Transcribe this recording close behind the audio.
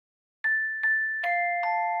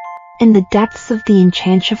In the depths of the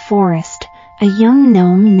Enchantia Forest, a young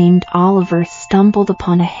gnome named Oliver stumbled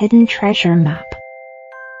upon a hidden treasure map.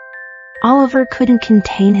 Oliver couldn't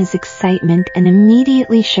contain his excitement and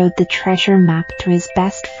immediately showed the treasure map to his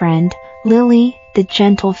best friend, Lily, the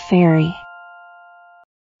gentle fairy.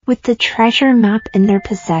 With the treasure map in their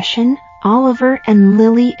possession, Oliver and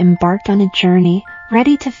Lily embarked on a journey,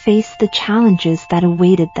 ready to face the challenges that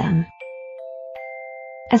awaited them.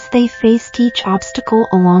 As they faced each obstacle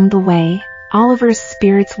along the way, Oliver's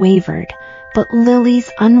spirits wavered, but Lily's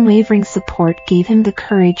unwavering support gave him the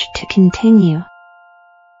courage to continue.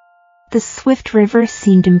 The swift river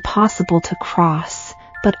seemed impossible to cross,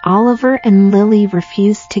 but Oliver and Lily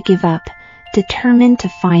refused to give up, determined to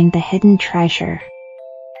find the hidden treasure.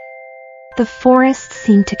 The forest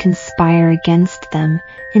seemed to conspire against them,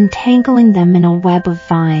 entangling them in a web of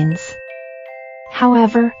vines.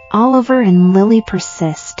 However, Oliver and Lily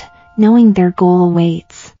persist, knowing their goal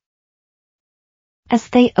awaits. As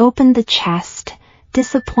they opened the chest,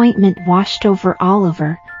 disappointment washed over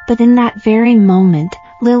Oliver, but in that very moment,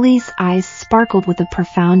 Lily's eyes sparkled with a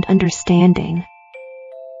profound understanding.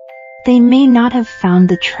 They may not have found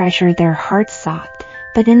the treasure their hearts sought,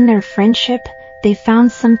 but in their friendship, they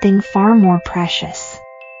found something far more precious.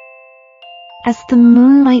 As the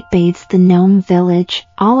moonlight bathes the gnome village,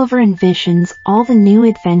 Oliver envisions all the new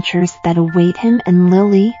adventures that await him and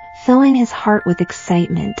Lily, filling his heart with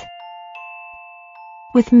excitement.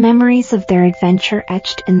 With memories of their adventure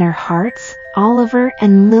etched in their hearts, Oliver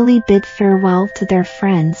and Lily bid farewell to their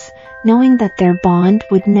friends, knowing that their bond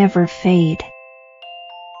would never fade.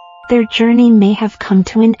 Their journey may have come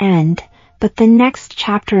to an end, but the next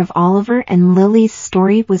chapter of Oliver and Lily's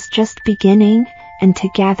story was just beginning, and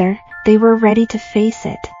together, they were ready to face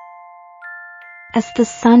it. As the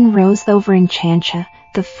sun rose over Enchantia,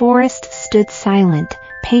 the forest stood silent,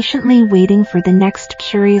 patiently waiting for the next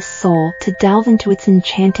curious soul to delve into its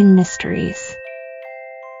enchanting mysteries.